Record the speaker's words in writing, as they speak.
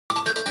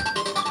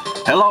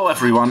Hello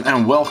everyone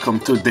and welcome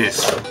to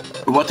this.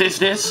 What is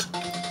this?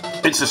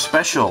 It's a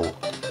special.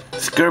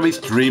 It's Kirby's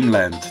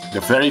Dreamland,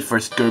 the very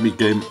first Kirby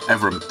game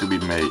ever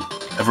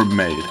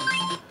made.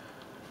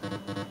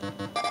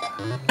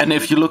 And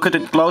if you look at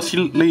it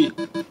closely,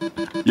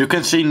 you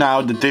can see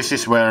now that this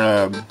is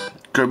where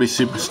Kirby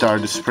Superstar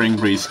the Spring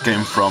Breeze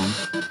came from.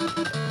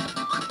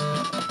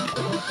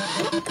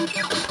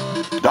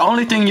 The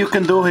only thing you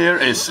can do here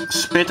is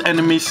spit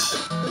enemies,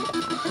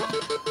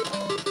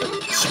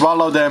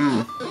 swallow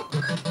them,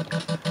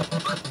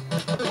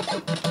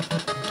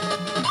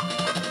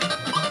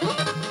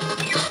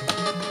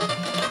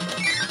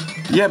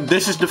 yep,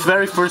 this is the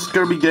very first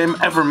Kirby game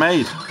ever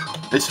made.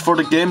 It's for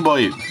the Game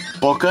Boy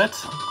Pocket.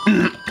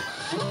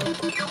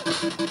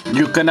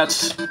 You cannot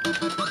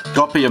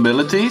copy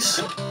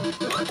abilities.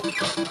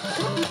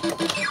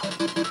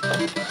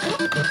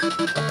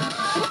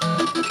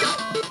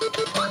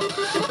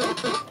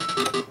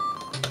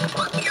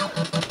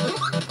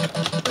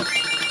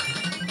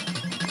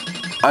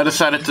 I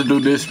decided to do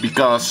this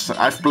because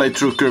I've played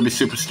through Kirby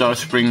Superstar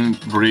Spring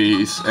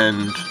Breeze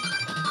and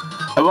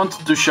I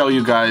wanted to show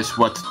you guys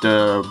what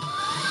the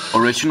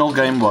original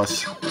game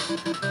was.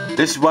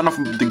 This is one of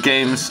the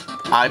games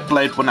I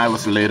played when I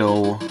was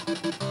little.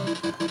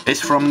 It's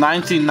from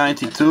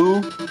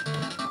 1992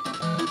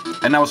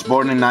 and I was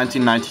born in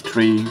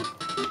 1993.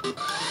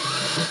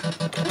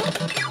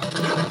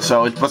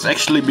 So it was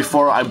actually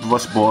before I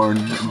was born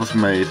it was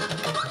made.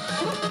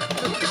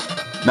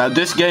 Now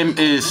this game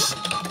is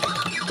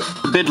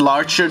a bit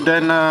larger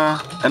than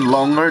and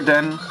longer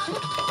than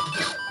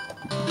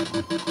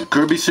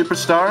Kirby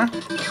Superstar,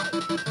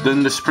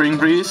 than the Spring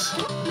Breeze.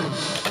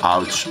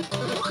 Ouch.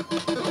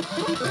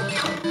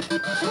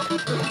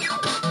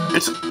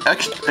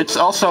 It's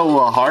also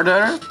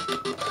harder,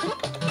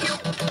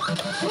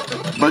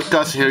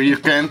 because here you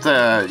can't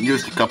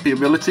use the copy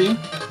ability.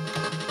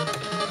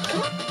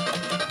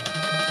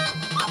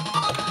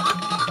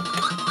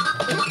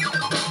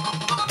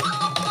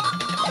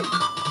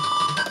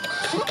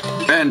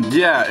 And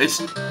yeah,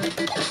 it's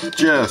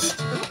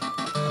just...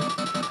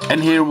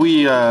 And here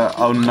we,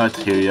 oh, not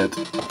here yet.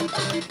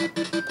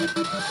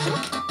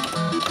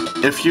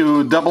 If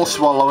you double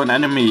swallow an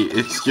enemy,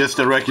 it's just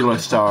a regular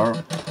star.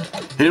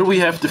 Here we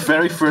have the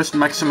very first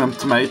maximum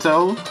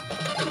tomato.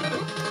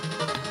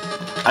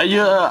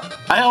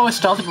 I always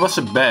thought it was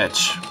a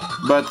badge,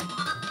 but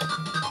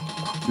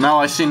now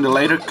I see in the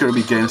later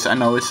Kirby games I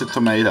know it's a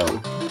tomato.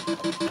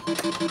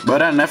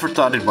 But I never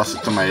thought it was a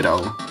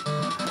tomato.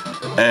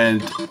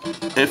 And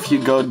if you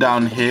go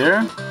down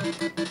here,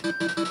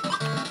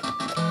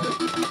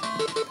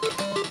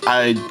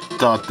 I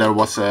thought there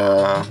was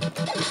a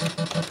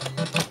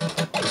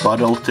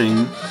bottle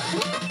thing.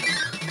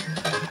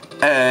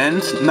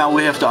 And now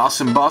we have the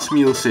awesome boss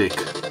music.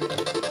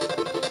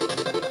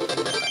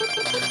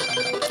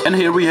 And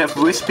here we have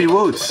Wispy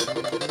Woods.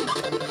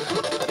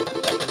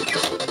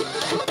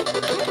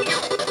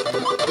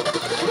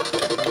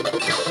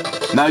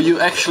 Now you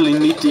actually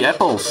need the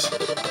apples.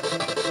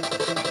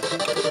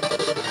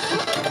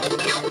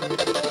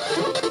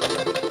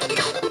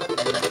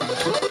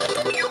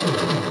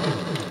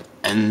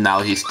 And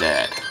now he's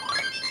dead.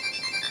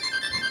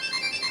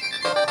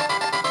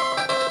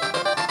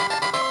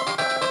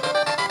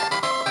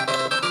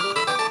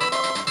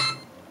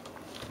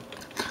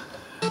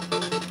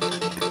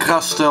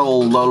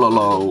 Castle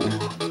Lololo.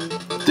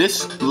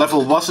 This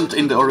level wasn't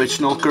in the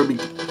original Kirby,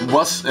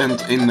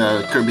 wasn't in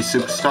the Kirby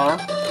Superstar.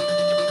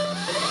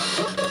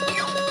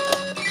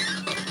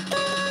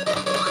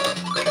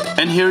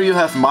 And here you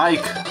have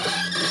Mike.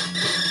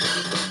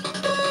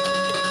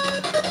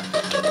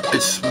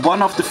 It's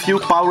one of the few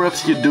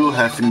power-ups you do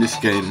have in this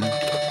game.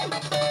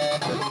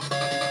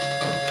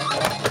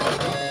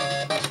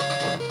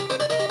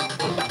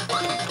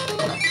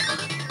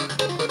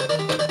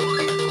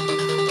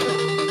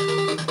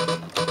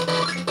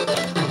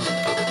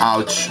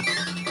 Ouch.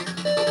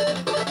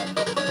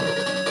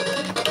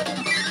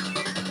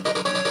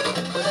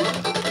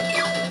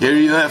 Here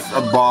you have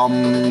a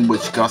bomb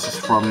which causes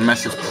from a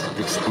massive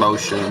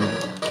explosion.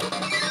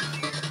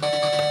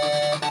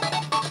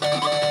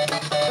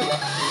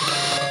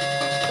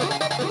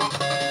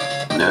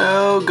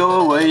 No,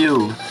 go away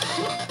you.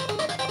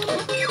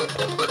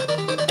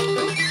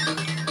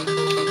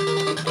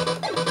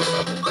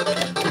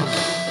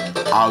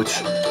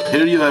 Ouch.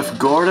 Here you have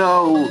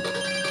Gordo.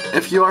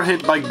 If you are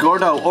hit by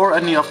Gordo or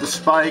any of the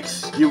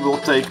spikes, you will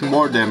take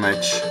more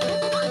damage.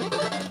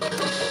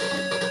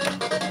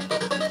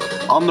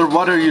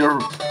 Underwater you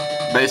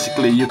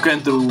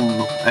can't do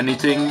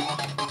anything.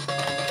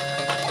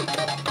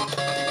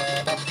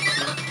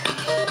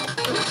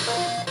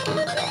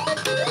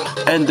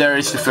 And there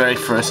is the very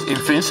first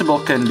Invincible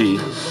candy.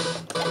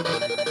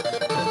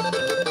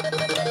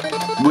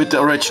 With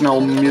the original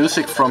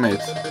music from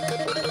it.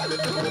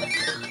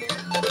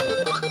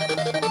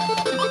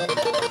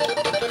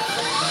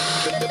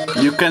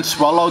 You can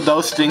swallow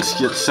those things,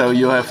 so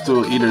you have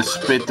to either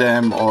spit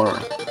them or...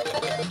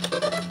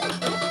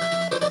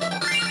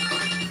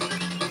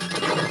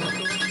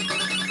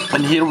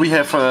 And here we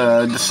have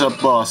the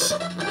sub-boss.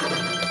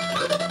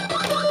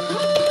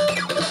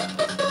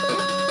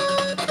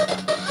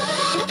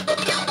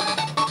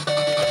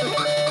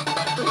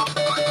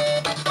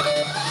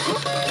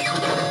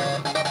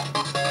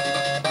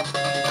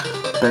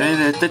 And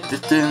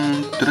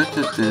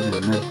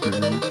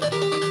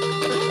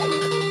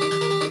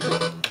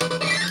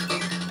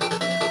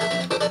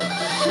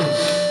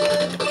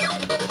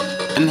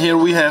here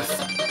we have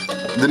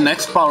the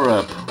next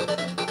power-up,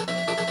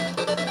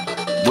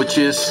 which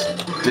is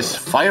this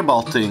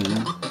fireball thing.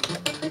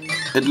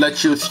 It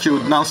lets you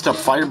shoot non-stop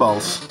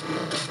fireballs.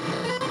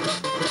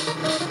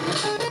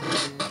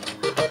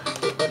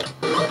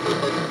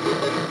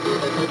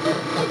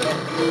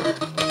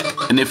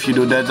 And if you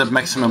do that, the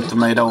maximum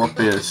tomato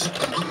appears.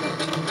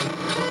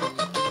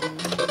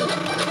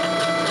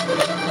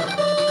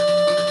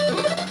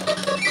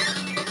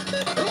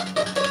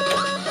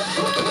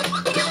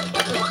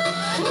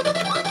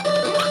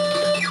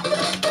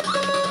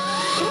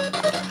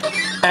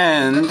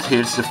 And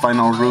here's the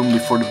final room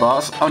before the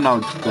boss. Oh no,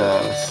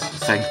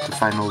 the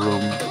final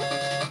room.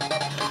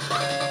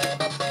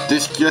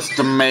 This is just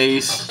a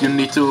maze. You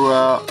need to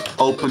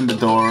open the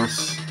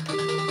doors.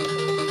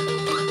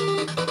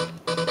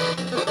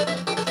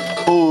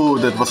 Oh,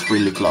 that was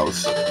really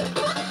close.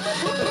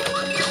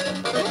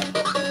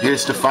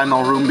 Here's the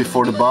final room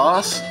before the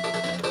boss.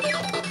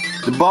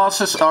 The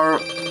bosses are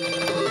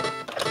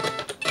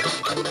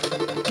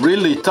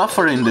really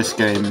tougher in this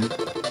game.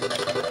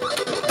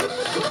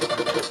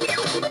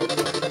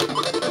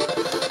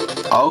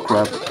 Oh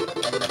crap,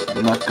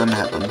 not gonna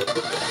happen.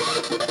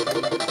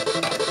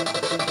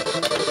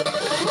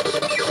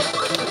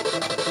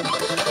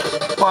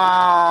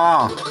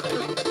 Wow!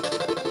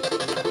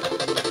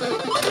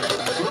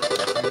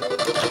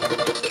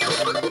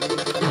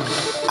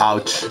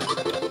 Ouch.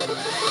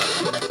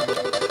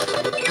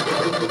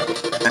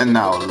 And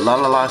now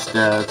Lalala's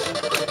dead.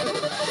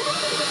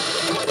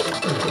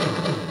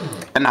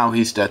 And now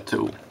he's dead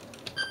too.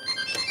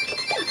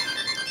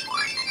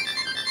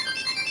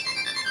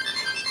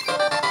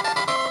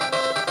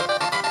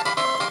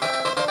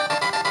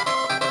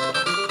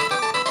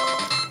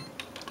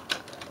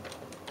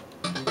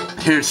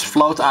 Here's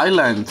Float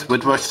Island,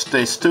 which was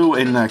stage 2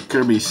 in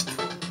Kirby's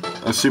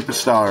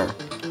Superstar.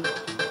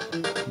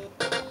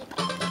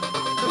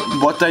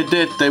 What they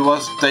did, they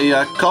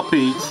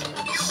copied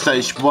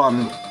stage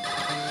 1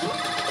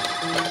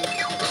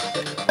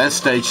 and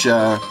stage...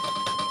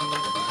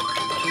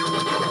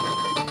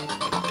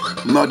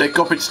 no, they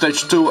copied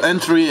stage 2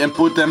 and 3 and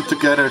put them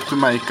together to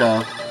make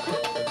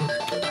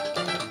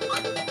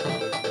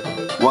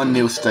one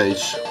new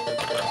stage.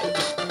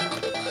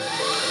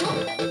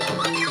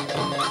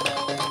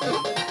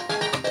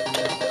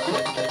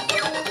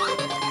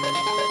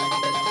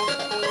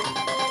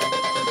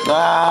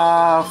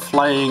 Ah,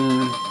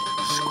 flying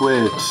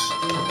squids.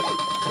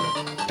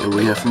 Here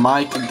we have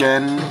Mike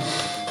again.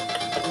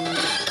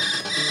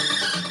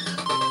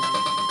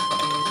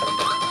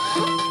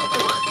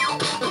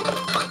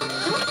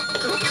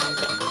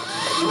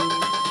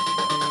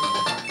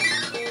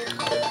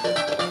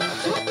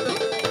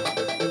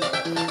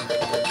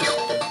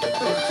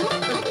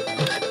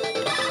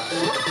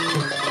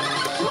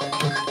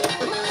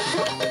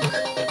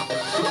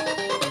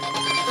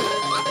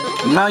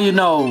 Now you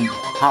know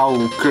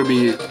how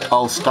Kirby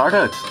all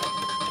started.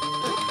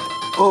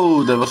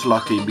 Oh, that was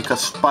lucky,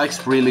 because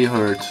spikes really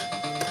hurt.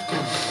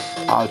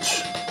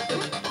 Ouch.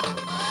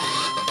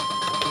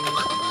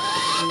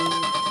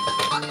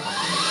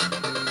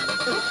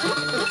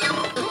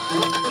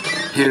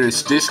 Here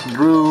is this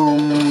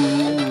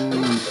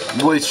room,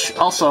 which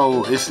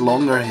also is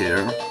longer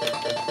here.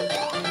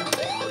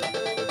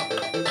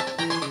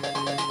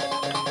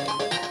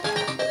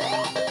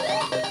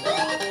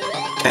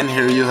 And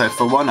here you have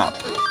a 1-up.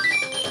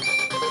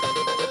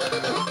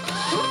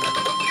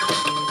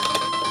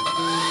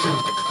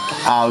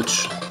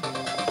 Ouch.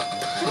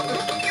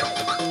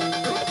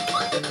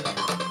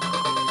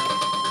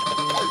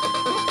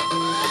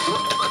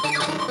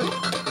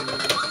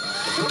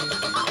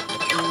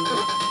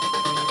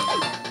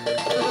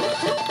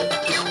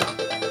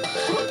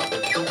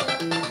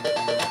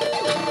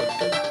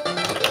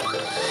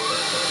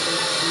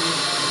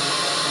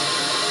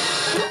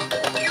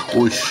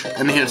 Whoosh.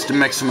 And here's the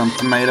maximum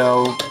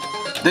tomato.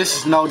 This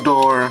is no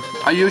door.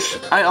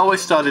 I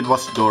always thought it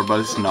was a door, but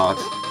it's not.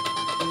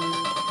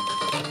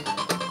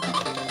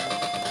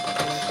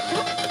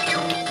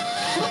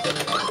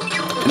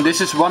 And this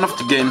is one of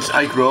the games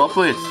I grew up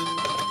with.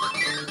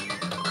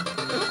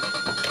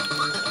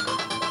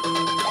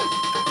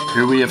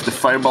 Here we have the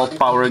fireball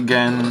power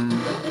again.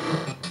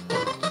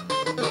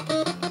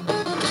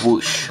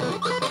 Whoosh.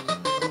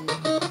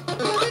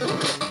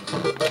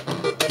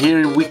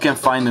 Here we can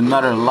find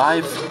another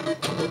life,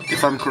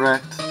 if I'm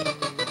correct.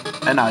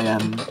 And I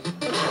am.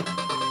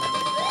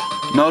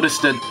 Notice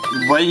that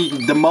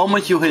the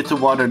moment you hit the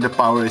water, the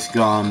power is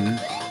gone.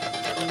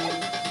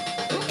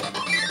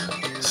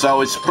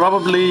 So it's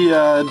probably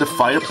the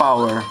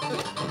firepower.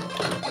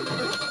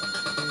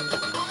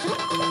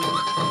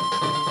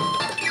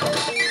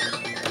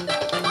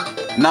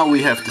 Now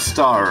we have the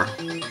star.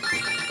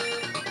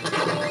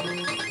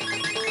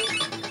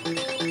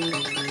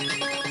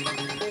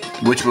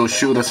 Which will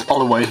shoot us all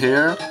the way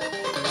here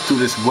to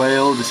this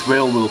whale. This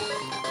whale will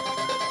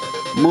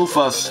move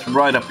us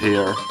right up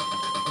here.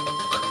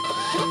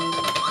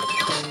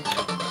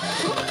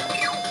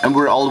 And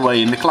we're all the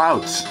way in the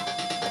clouds.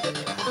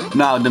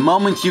 Now, the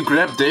moment you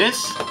grab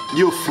this,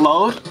 you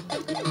float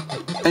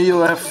and you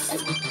have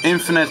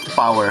infinite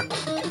power.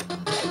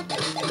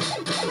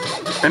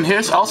 And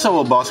here's also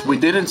a boss we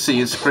didn't see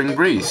in Spring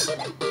Breeze.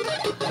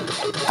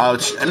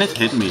 Ouch, and it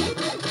hit me.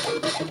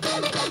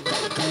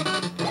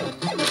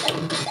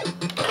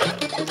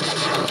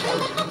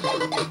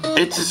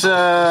 It's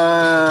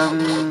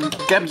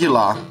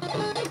Cabula.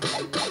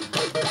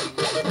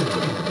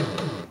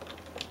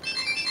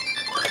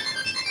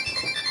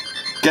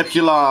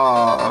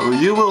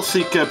 Cabula, you will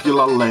see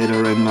Cabula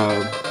later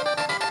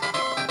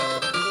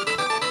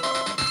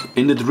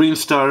in the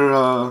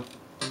Dreamstar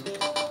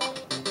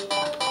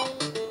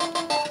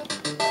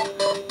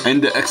in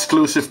the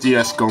exclusive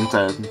DS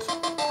content.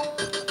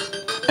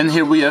 And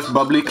here we have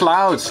Bubbly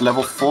Clouds,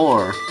 level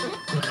 4.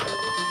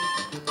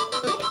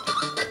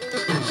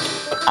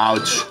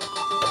 Ouch.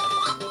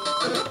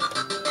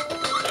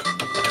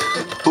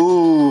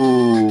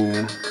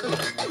 Ooh.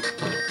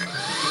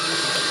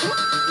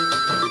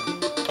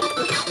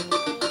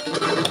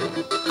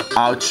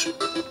 Ouch.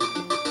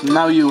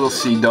 Now you will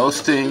see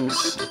those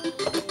things.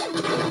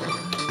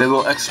 They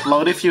will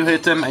explode if you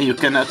hit them and you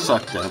cannot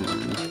suck them.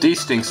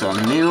 These things are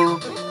new.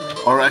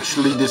 Or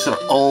actually these are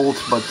old,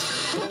 but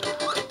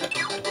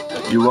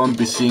you won't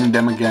be seeing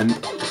them again.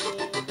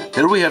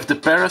 Here we have the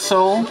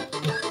parasol.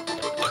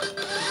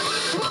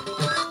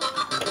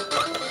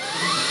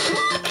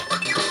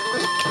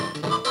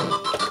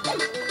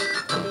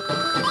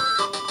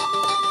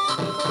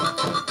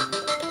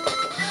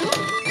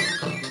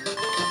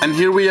 And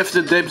here we have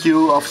the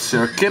debut of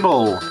Sir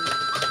Kibble,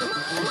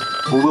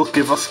 who will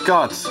give us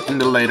cuts in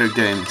the later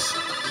games.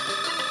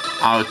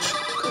 Ouch.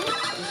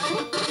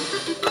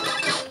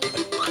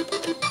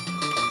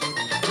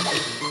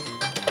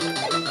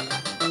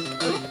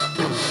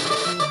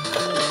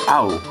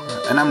 Ow,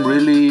 and I'm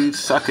really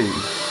sucking.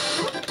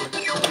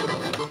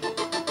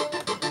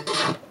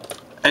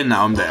 And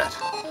now I'm dead.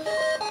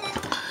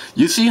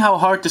 You see how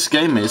hard this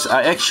game is?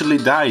 I actually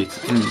died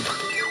in...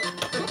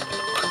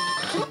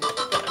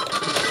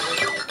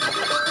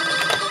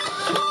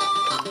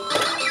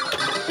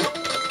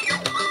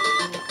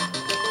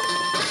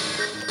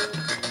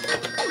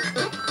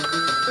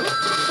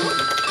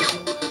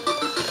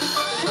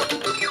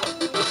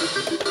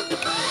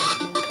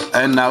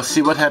 And now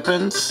see what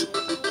happens?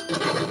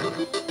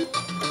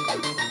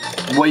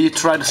 When you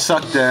try to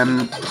suck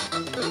them...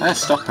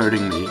 stop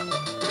hurting me.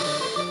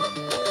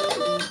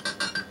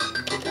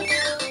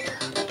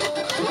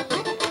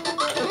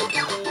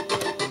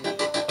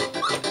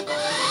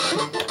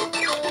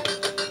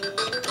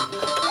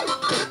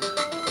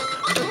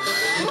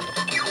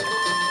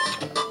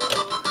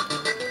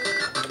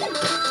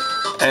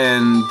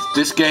 And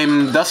this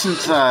game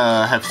doesn't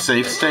have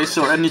save states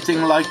or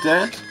anything like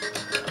that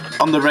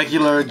on the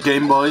regular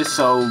Game Boy,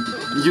 so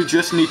you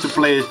just need to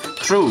play it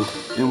through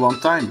in one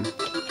time.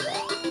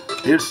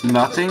 Here's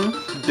nothing.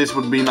 This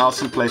would be an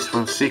awesome place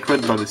for a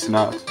secret, but it's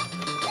not.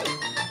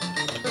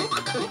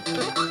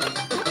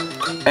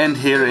 And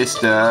here is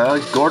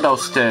the Gordo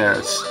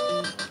stairs.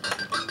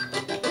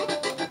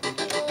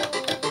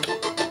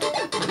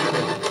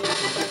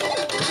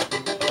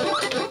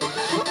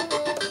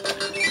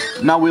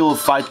 Now we will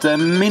fight the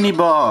mini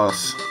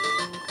boss.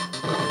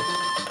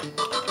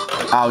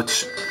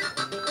 Ouch.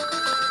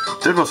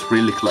 That was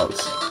really close.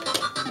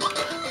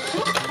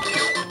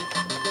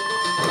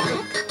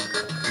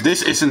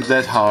 This isn't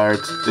that hard.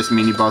 This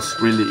mini boss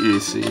is really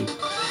easy.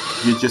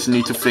 You just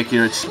need to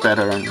figure its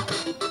pattern.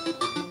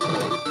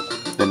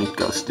 Then it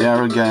goes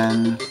there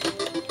again.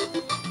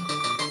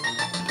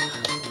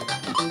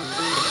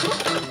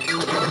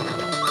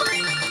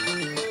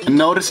 And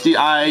notice the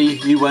eye,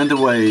 he went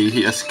away,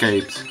 he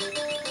escaped.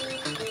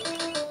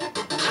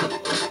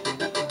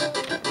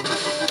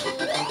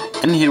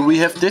 And here we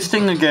have this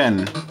thing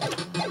again.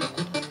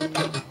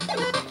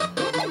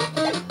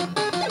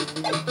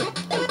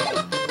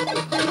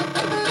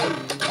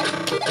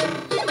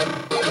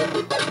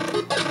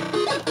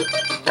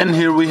 And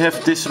here we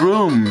have this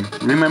room.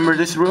 Remember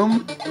this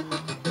room?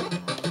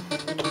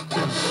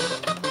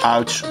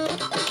 Ouch.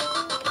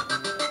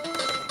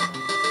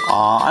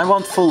 I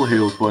want full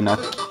health, why not?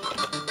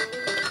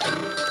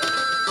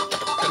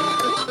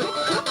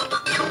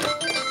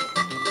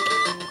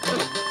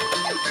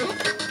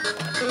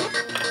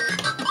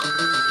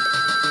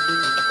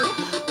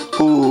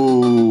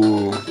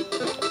 Ooh.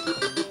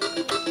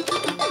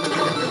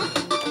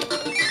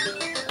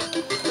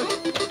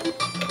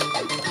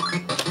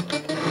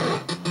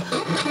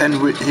 And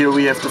here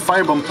we have the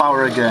firebomb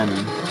power again.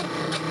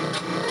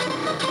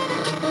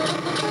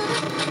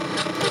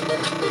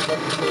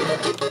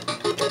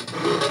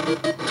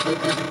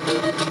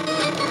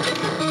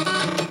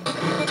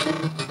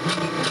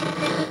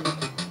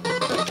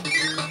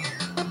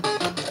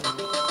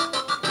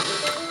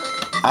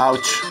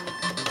 Ouch.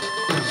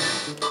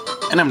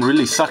 And I'm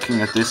really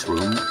sucking at this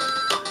room.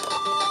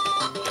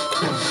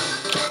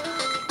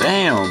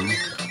 Damn.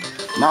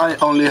 Now I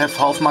only have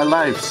half my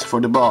lives for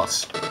the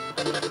boss.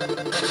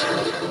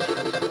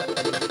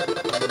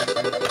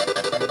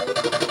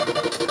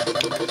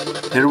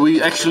 Here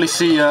we actually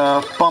see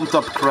a pumped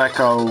up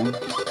Krakow.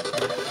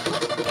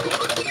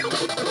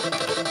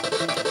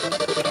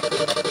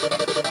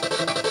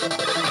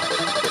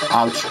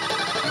 Ouch.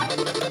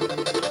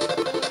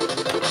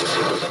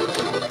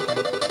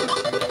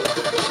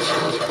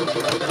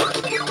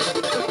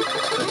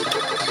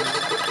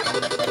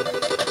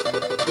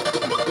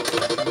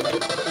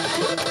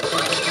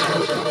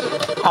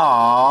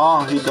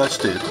 Ah, he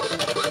dodged it.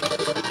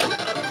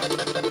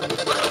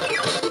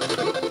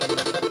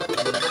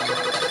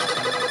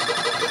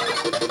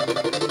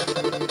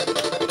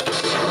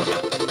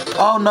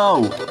 Oh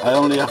no, I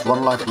only have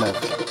one life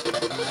left.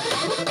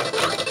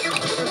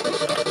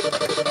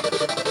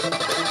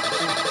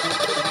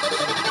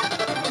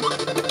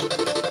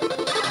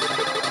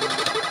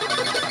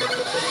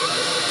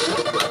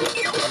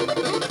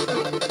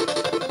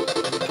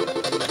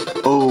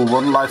 Oh,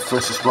 one life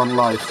versus one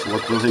life.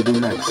 What will he do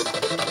next?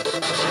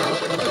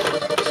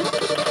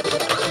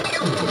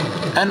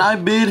 And I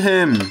beat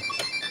him!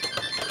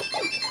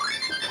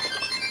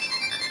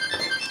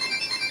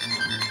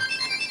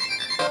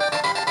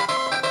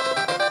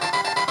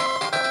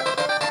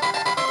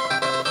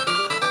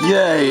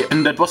 Yay!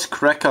 And that was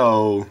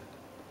Krakow.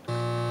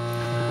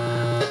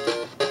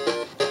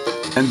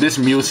 And this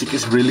music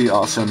is really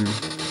awesome.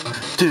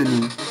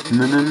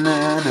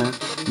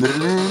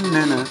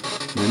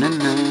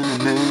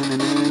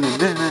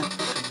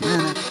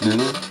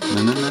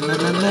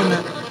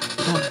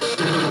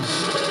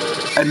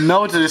 And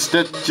notice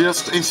that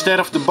just instead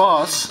of the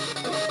boss,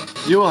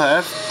 you'll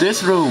have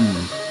this room.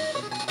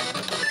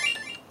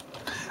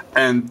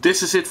 And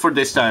this is it for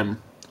this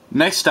time.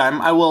 Next time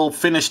I will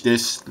finish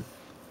this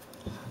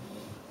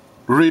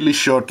really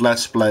short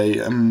let's play.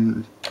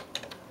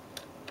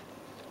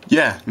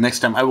 Yeah, next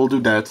time I will do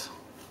that.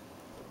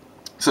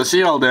 So see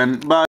you all then. Bye.